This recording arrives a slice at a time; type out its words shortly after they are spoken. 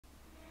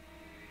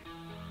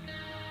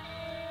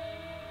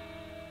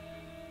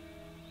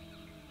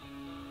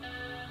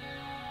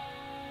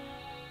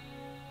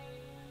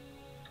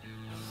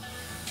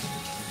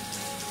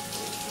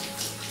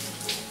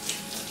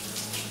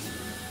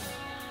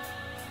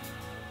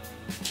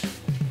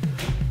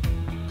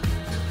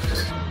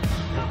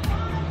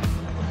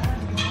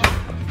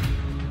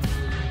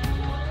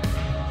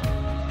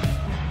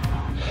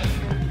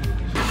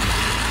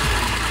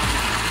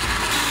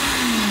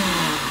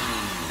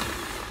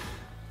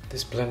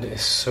This blender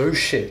is so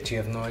shit, you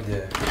have no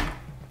idea.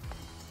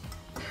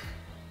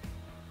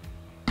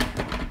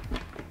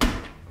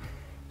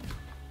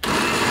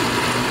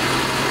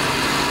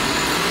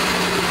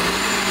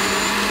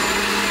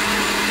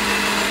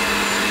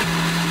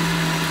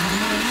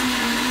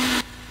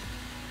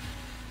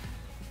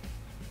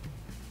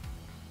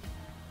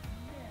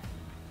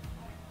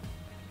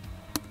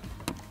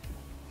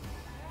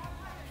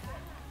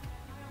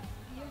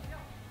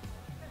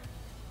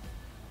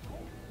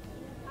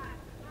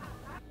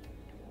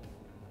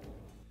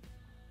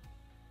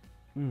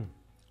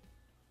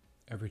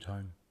 Every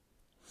time.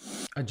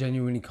 I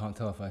genuinely can't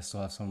tell if I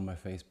still have some on my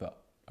face,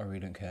 but I really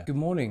don't care. Good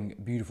morning,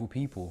 beautiful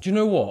people. Do you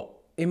know what?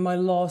 In my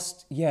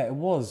last, it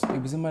was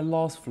in my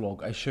last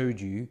vlog I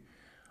showed you,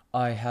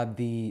 I had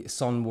the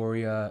Sun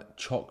Warrior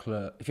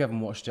chocolate. If you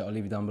haven't watched it, I'll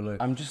leave it down below.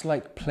 I'm just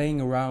like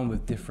playing around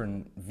with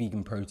different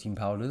vegan protein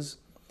powders.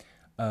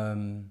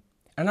 And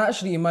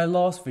actually in my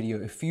last video,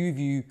 a few of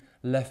you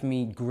left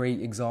me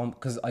great example,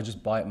 because I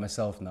just buy it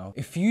myself now.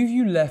 A few of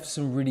you left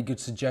some really good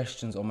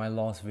suggestions on my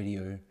last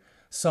video.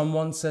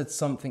 Someone said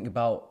something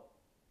about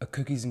a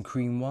cookies and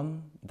cream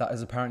one that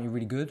is apparently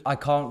really good. I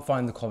can't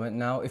find the comment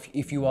now.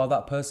 If you are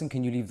that person,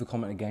 can you leave the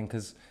comment again?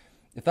 Because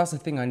if that's the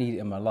thing, I need it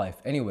in my life.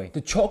 Anyway, the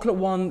chocolate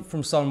one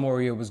from Sun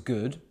Warrior was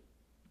good.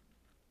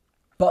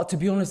 But to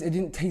be honest, it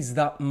didn't taste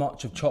that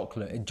much of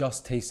chocolate. It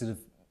just tasted of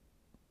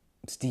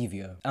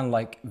stevia and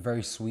like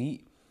very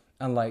sweet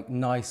and like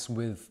nice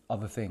with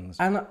other things.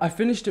 And I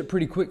finished it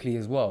pretty quickly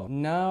as well.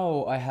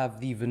 Now I have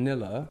the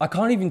vanilla. I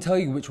can't even tell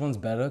you which one's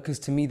better because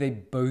to me they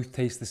both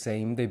taste the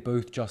same. They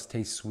both just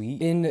taste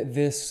sweet. In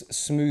this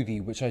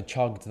smoothie, which I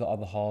chugged the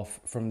other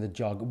half from the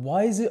jug,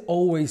 why is it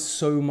always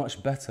so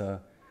much better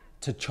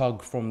to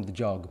chug from the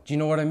jug? Do you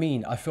know what I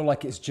mean? I feel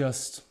like it's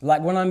just,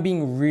 like when I'm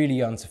being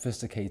really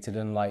unsophisticated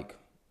and like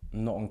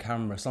not on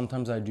camera,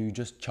 sometimes I do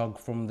just chug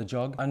from the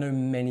jug. I know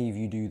many of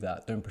you do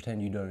that, don't pretend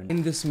you don't.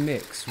 In this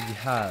mix we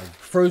have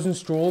frozen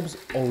strawberries,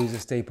 always a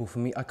staple for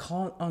me. I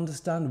can't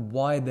understand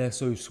why they're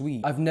so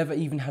sweet. I've never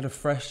even had a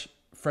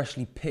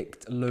freshly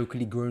picked,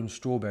 locally grown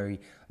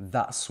strawberry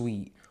that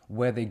sweet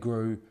where they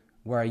grow,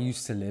 where I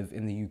used to live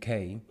in the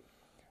UK.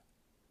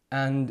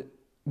 And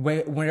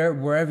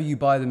wherever you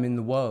buy them in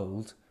the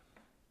world,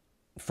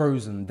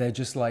 frozen, they're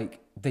just like,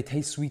 they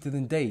taste sweeter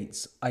than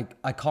dates.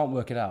 I can't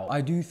work it out. I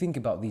do think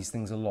about these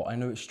things a lot. I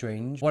know it's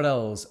strange. What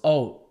else?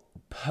 Oh,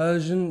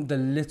 the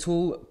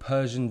little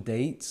Persian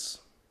dates.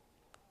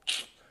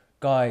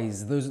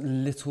 Guys, those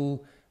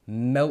little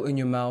melt in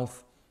your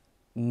mouth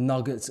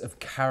nuggets of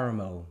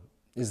caramel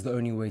is the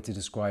only way to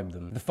describe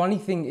them. The funny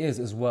thing is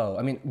as well,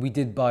 I mean, we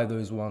did buy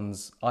those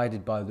ones. I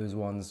did buy those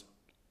ones.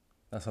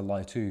 That's a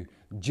lie too.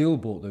 Jill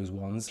bought those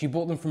ones. She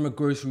bought them from a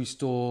grocery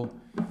store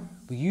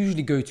we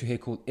usually go to here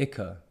called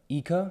Issa?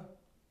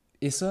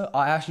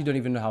 I actually don't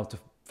even know how to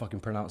fucking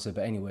pronounce it,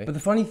 but anyway. But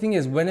the funny thing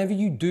is, whenever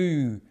you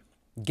do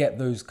get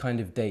those kind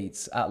of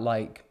dates at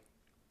like,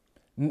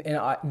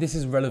 this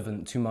is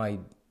relevant to my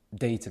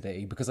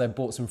day-to-day because I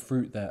bought some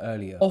fruit there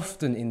earlier.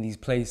 Often in these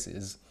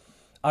places,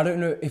 I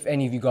don't know if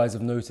any of you guys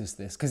have noticed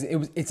this because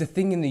it's a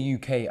thing in the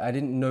UK. I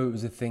didn't know it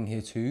was a thing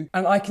here too.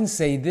 And I can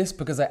say this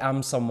because I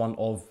am someone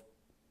of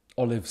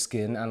olive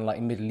skin and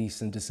like Middle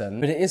Eastern descent.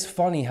 But it is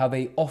funny how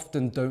they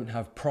often don't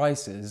have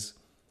prices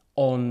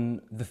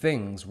on the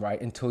things,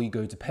 right, until you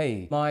go to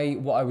pay.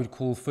 What I would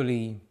call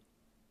fully,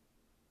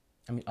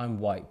 I mean, I'm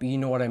white, but you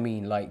know what I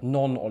mean, like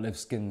non-olive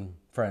skin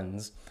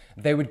friends,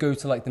 they would go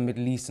to like the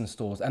Middle Eastern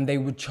stores and they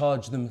would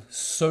charge them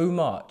so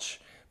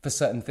much for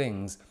certain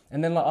things.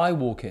 And then like I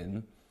walk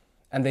in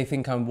and they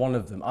think I'm one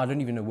of them. I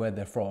don't even know where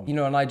they're from. You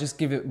know, and I just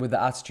give it with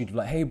the attitude of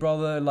like, hey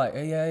brother, like,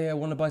 hey, yeah, I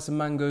want to buy some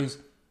mangoes.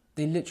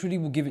 They literally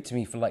will give it to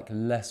me for like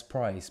less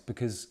price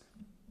because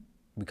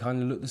we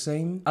kind of look the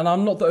same. And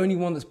I'm not the only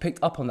one that's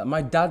picked up on that.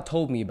 My dad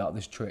told me about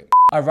this trick.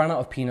 I ran out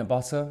of peanut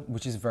butter,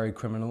 which is very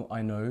criminal,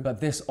 I know.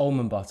 But this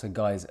almond butter,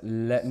 guys,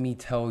 let me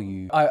tell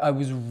you, I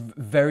was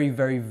very,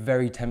 very,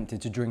 very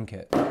tempted to drink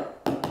it.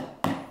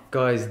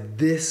 Guys,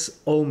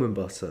 this almond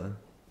butter,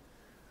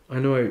 I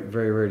know I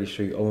very rarely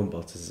show you almond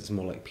butters, it's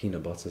more like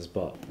peanut butters,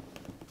 but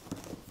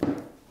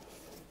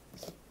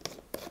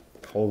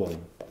hold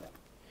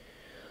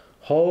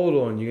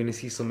on, you're gonna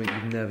see something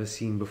you've never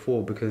seen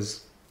before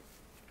because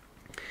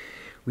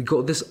we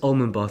got this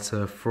almond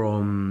butter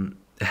from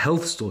a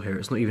health store here.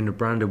 It's not even a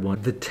branded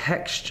one. The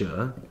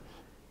texture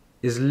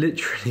is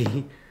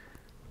literally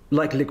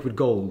like liquid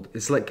gold.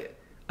 It's like,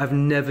 I've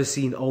never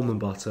seen almond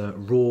butter,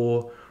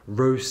 raw,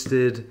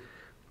 roasted,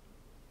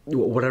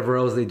 whatever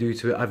else they do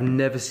to it. I've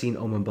never seen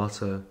almond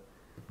butter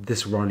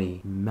this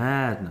runny.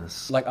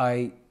 Madness. Like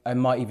I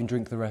might even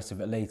drink the rest of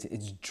it later.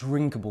 It's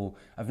drinkable.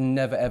 I've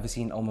never ever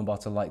seen almond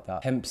butter like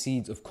that. Hemp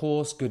seeds, of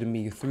course, good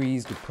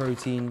omega-3s, good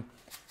protein.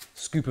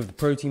 Scoop of the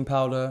protein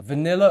powder.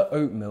 Vanilla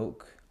oat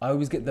milk. I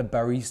always get the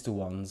barista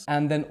ones.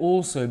 And then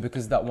also,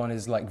 because that one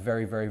is like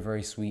very, very,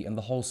 very sweet and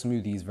the whole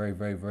smoothie is very,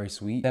 very, very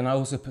sweet. Then I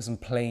also put some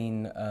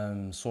plain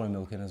soy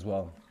milk in as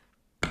well.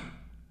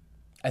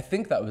 I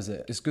think that was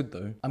it. It's good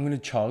though. I'm gonna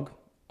chug.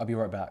 I'll be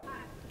right back.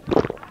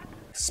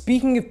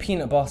 Speaking of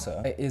peanut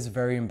butter, it is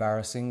very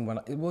embarrassing when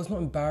it was not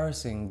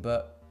embarrassing,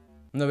 but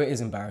no, it is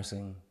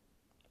embarrassing.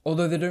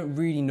 Although they don't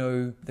really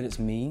know that it's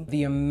me,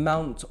 the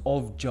amount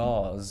of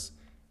jars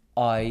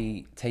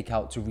I take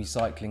out to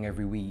recycling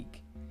every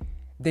week,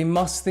 they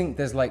must think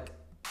there's like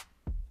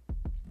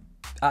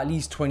at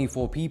least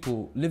 24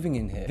 people living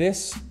in here.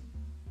 This,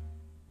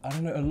 I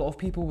don't know, a lot of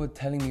people were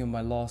telling me on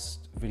my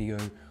last video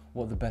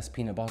what the best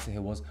peanut butter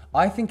here was.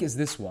 I think it's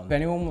this one. If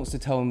anyone wants to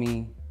tell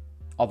me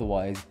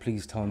otherwise,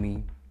 please tell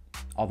me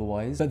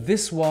otherwise. But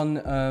this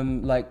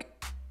one, like,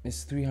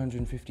 it's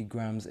 350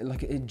 grams.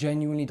 It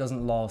genuinely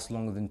doesn't last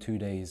longer than 2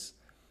 days.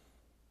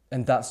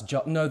 And that's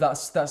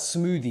that's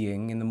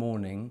smoothieing in the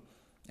morning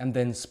and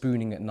then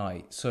spooning at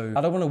night. So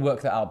I don't want to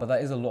work that out, but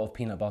that is a lot of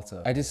peanut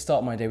butter. I did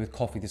start my day with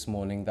coffee this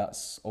morning.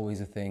 That's always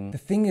a thing. The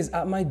thing is,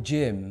 at my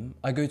gym,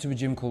 I go to a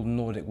gym called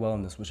Nordic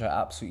Wellness, which I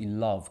absolutely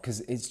love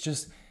because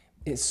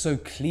it's so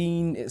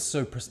clean. It's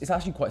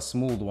actually quite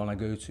small, the one I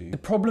go to. The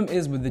problem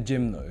is with the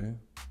gym though,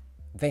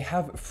 they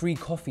have free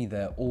coffee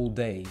there all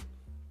day,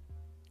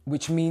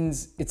 which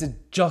means it's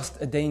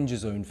just a danger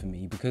zone for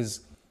me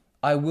because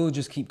I will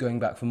just keep going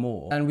back for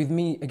more. And with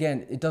me,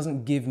 again, it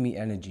doesn't give me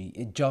energy.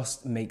 It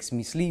just makes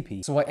me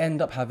sleepy. So I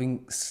end up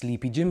having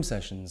sleepy gym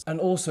sessions. And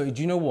also, do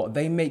you know what?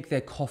 They make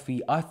their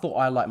coffee, I thought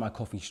I like my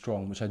coffee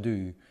strong, which I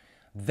do.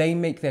 They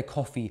make their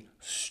coffee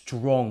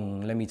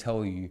strong, let me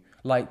tell you.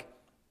 Like,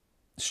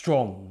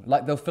 strong.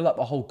 Like, they'll fill up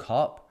a whole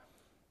cup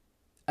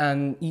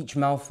and each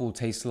mouthful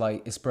tastes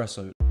like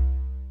espresso.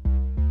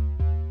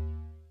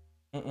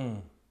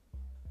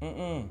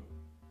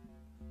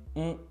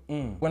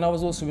 When I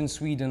was also in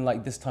Sweden,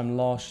 like this time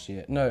last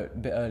year, no, a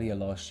bit earlier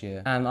last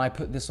year, and I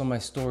put this on my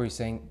story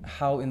saying,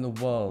 how in the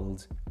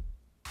world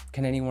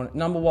can anyone,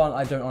 number one,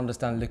 I don't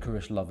understand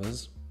licorice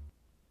lovers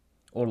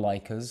or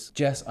likers.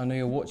 Jess, I know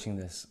you're watching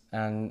this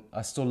and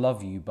I still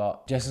love you,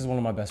 but Jess is one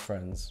of my best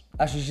friends.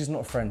 Actually, she's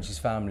not a friend, she's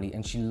family,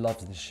 and she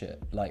loves this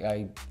shit. Like,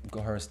 I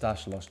got her a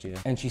stash last year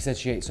and she said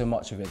she ate so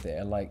much of it that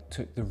it like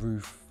took the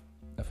roof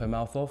of her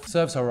mouth off.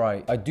 Serves her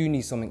right. I do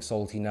need something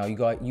salty now. You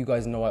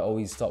guys know I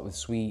always start with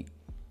sweet,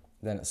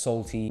 then it's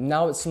salty.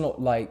 Now it's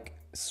not like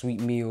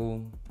sweet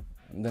meal,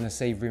 then a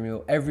savory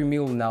meal. Every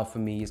meal now for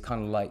me is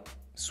kind of like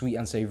sweet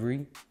and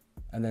savory,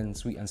 and then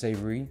sweet and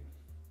savory,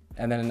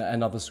 and then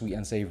another sweet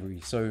and savory.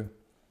 So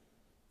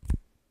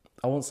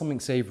I want something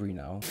savory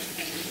now.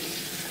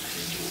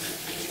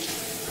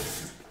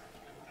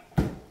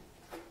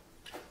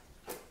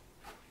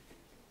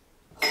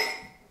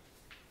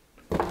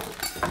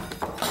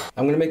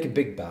 I'm gonna make a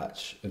big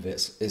batch of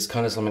it. It's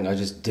kind of something I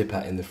just dip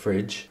at in the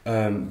fridge.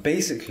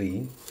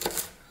 Basically,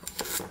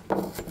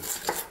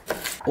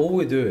 all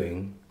we're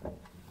doing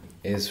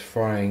is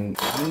frying.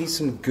 We need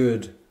some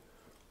good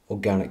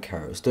organic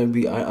carrots. Don't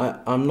be,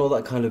 I'm not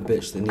that kind of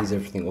bitch that needs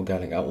everything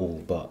organic at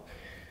all, but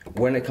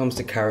when it comes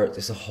to carrots,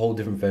 it's a whole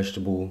different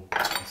vegetable.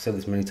 I've said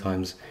this many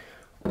times.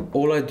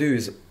 All I do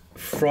is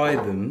fry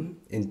them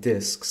in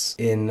discs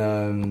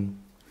in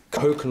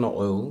coconut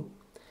oil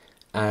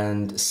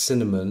and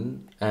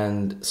cinnamon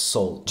and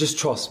salt. Just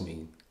trust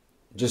me.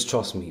 Just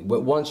trust me.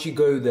 But once you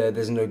go there,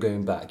 there's no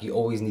going back. You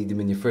always need them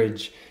in your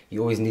fridge. You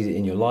always need it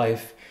in your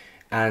life.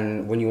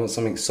 And when you want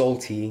something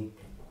salty,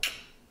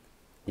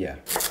 yeah.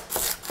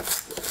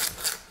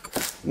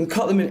 You can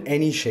cut them in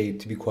any shape,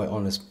 to be quite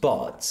honest,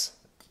 but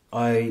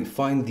I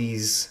find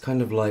these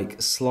kind of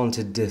like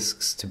slanted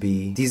discs to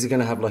be, these are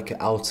gonna have like an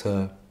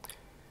outer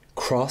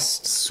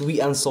crust,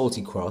 sweet and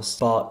salty crust,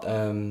 but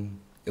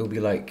it'll be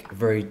like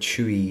very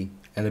chewy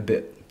and a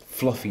bit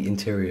fluffy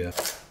interior.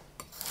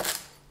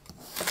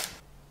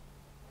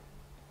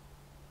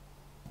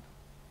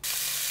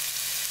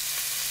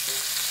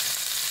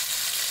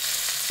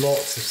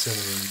 Lots of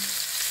cinnamon.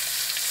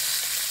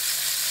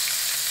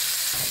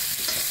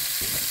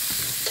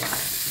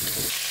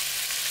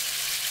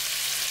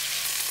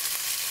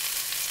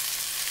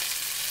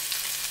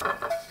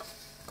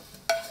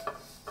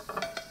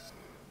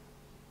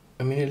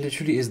 I mean, it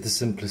literally is the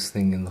simplest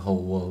thing in the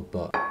whole world,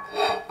 but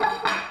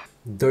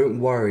don't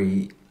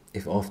worry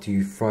if after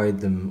you fried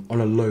them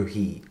on a low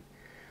heat,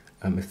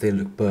 if they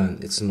look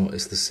burnt, it's not,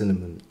 it's the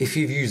cinnamon. If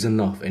you've used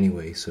enough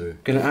anyway, so.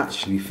 Gonna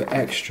actually, for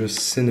extra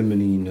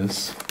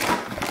cinnamoniness,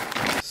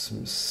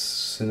 some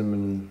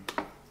cinnamon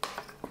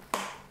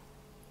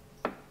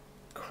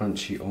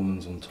crunchy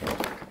almonds on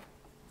top.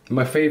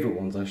 My favourite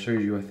ones, I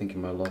showed you I think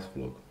in my last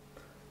vlog.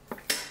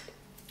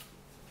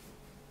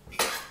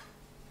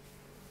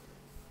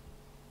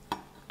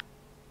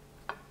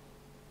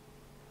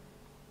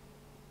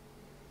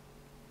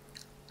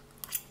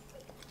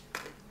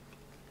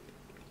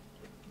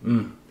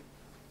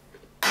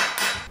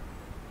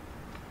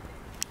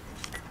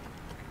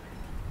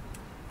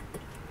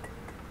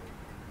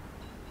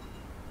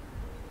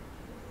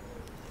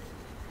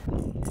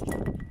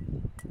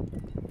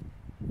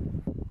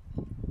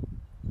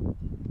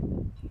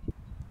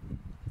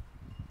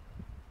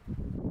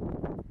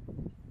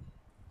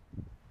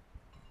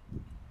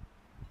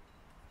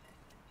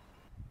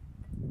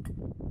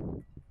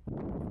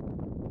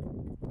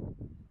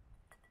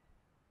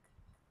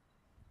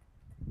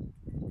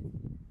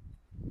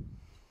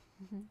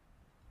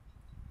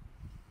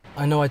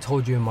 I know I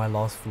told you in my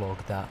last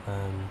vlog that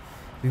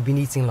we've been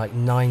eating like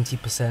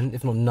 90%,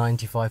 if not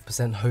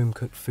 95% home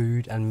cooked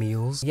food and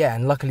meals. Yeah,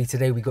 and luckily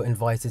today we got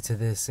invited to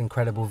this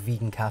incredible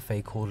vegan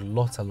cafe called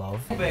Lotta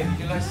Love. Oh, baby,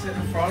 can I sit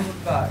in front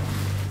of that?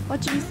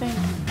 What do you think?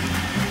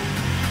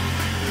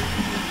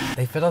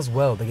 They fed us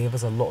well, they gave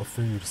us a lot of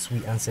food,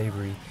 sweet and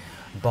savoury.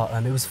 But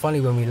it was funny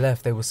when we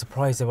left, they were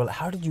surprised. They were like,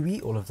 how did you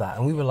eat all of that?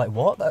 And we were like,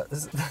 what? That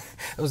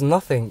was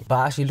nothing.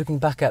 But actually looking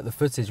back at the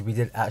footage, we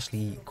did actually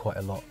eat quite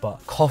a lot.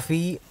 But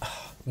coffee,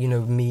 you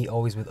know me,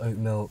 always with oat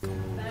milk.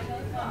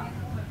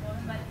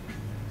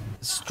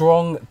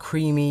 Strong,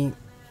 creamy,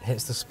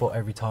 hits the spot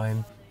every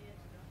time.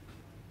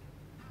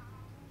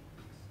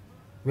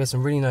 We had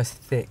some really nice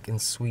thick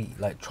and sweet,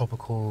 like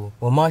tropical...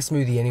 Well, my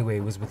smoothie anyway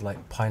was with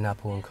like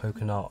pineapple and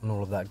coconut and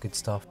all of that good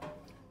stuff.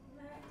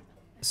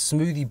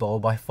 Smoothie bowl,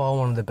 by far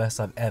one of the best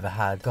I've ever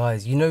had.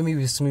 Guys, you know me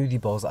with smoothie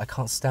bowls, I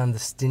can't stand the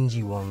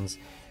stingy ones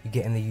you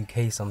get in the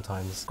UK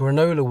sometimes.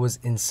 Granola was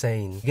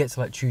insane. You get to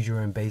like choose your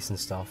own base and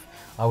stuff.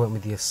 I went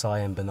with the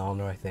acai and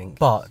banana, I think.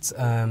 But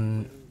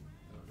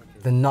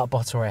the nut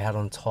butter I had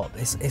on top,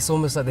 it's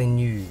almost like they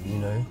knew, you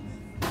know?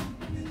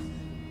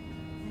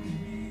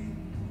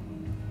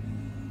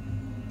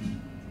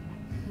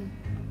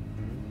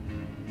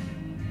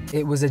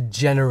 It was a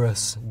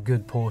generous,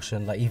 good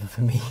portion, like even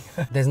for me.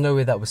 There's no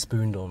way that was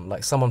spooned on.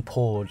 Like someone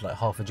poured like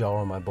half a jar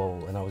on my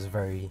bowl and I was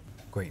very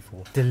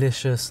grateful.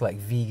 Delicious like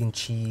vegan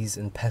cheese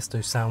and pesto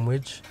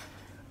sandwich.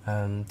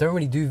 Don't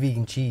really do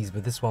vegan cheese,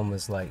 but this one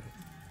was like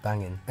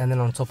banging. And then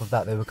on top of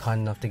that, they were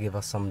kind enough to give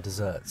us some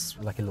desserts,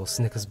 like a little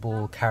Snickers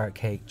ball, carrot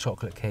cake,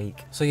 chocolate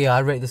cake. So yeah, I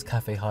rate this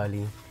cafe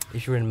highly.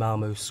 If you're in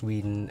Malmo,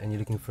 Sweden, and you're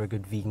looking for a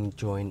good vegan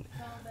joint,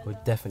 I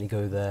would definitely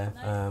go there.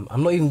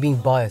 I'm not even being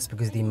biased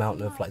because of the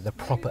amount of, like, the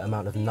proper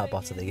amount of nut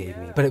butter they gave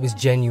me, but it was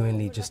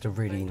genuinely just a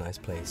really nice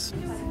place.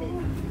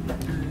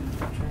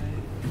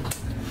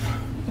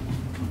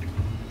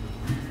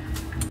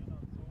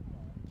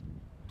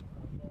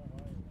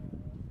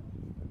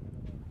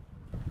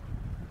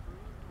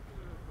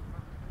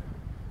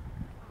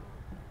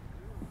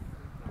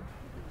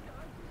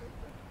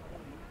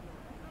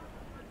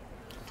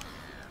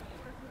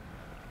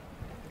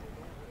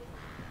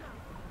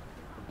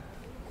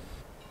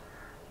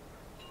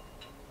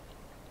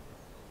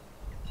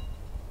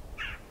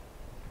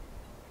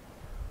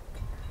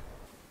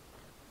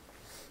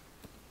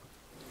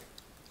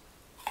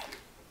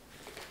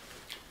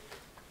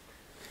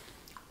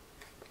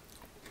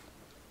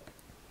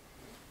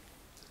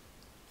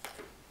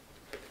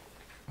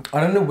 I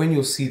don't know when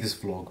you'll see this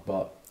vlog,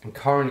 but I'm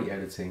currently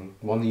editing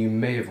one that you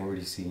may have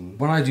already seen.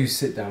 When I do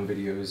sit-down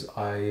videos,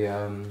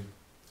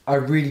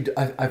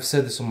 I've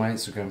said this on my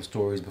Instagram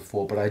stories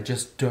before, but I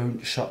just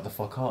don't shut the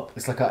fuck up.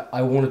 It's like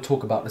I want to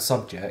talk about the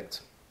subject,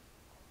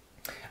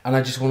 and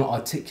I just want to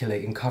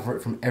articulate and cover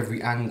it from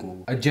every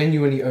angle. I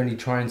genuinely only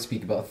try and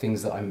speak about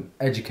things that I'm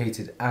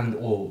educated and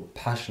or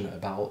passionate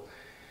about,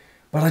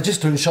 but I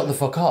just don't shut the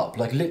fuck up,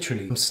 like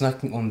literally. I'm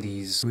snacking on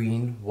these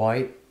green,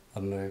 white, I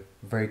don't know,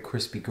 very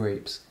crispy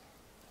grapes.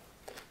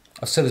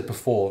 I've said this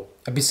before,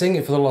 I've been saying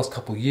it for the last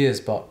couple of years,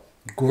 but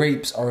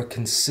grapes are a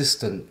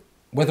consistent,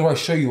 whether I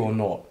show you or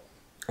not,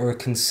 are a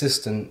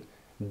consistent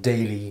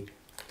daily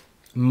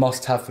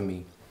must have for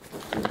me.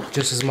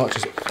 Just as much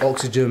as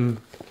oxygen,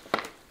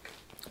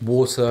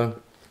 water,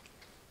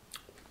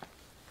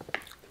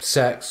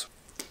 sex.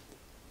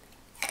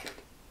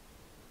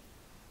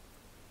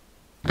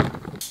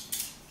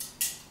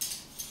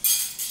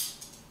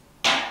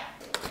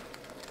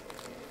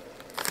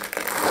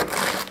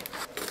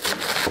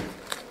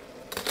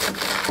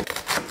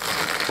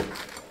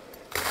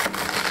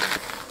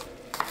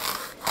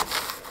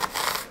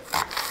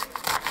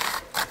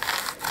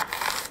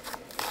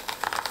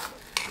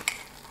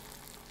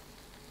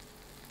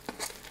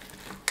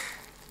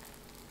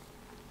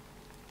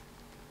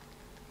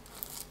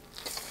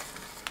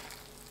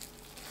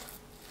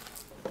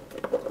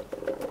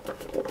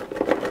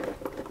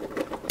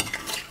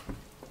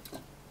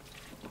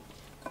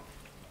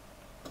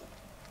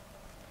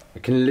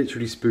 I can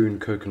literally spoon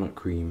coconut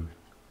cream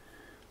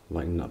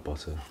like nut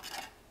butter.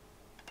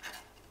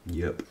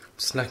 Yep.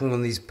 Snacking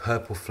on these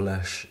purple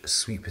flesh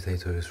sweet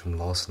potatoes from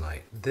last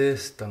night.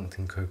 This dunked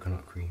in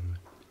coconut cream.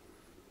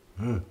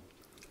 Mmm.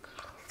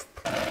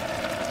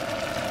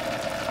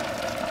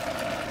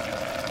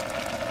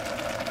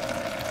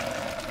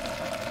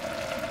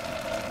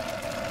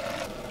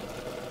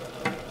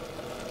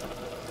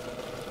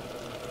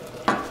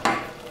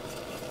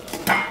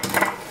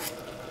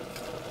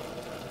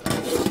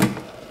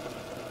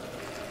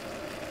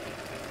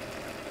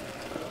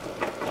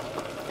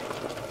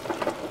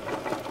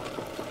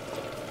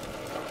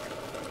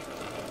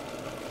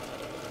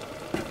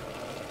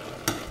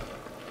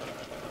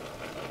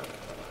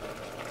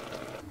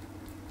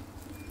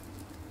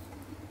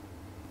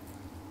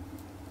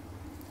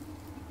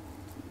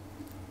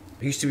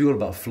 I used to be all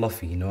about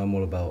fluffy, you know, I'm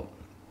all about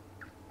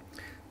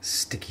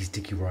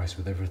sticky rice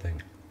with everything.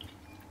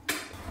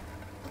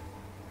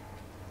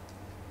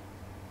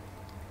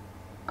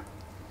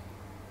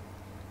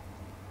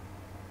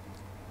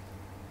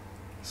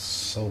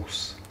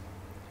 sauce.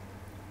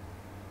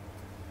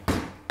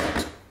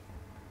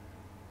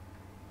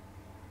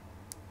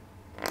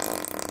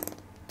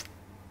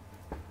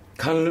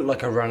 Kind of looked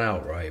like I ran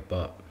out, right?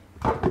 But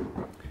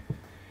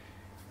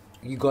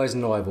you guys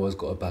know I've always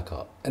got a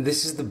backup. And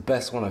this is the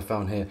best one I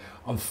found here.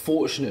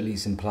 Unfortunately,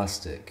 it's in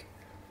plastic.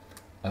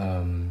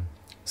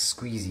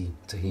 Squeezy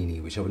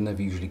tahini, which I would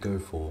never usually go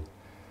for.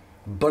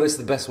 But it's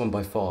the best one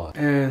by far.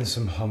 And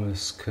some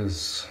hummus,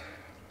 because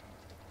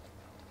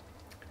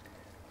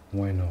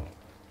why not?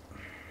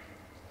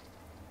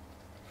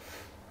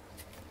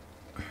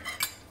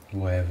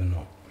 Why ever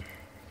not?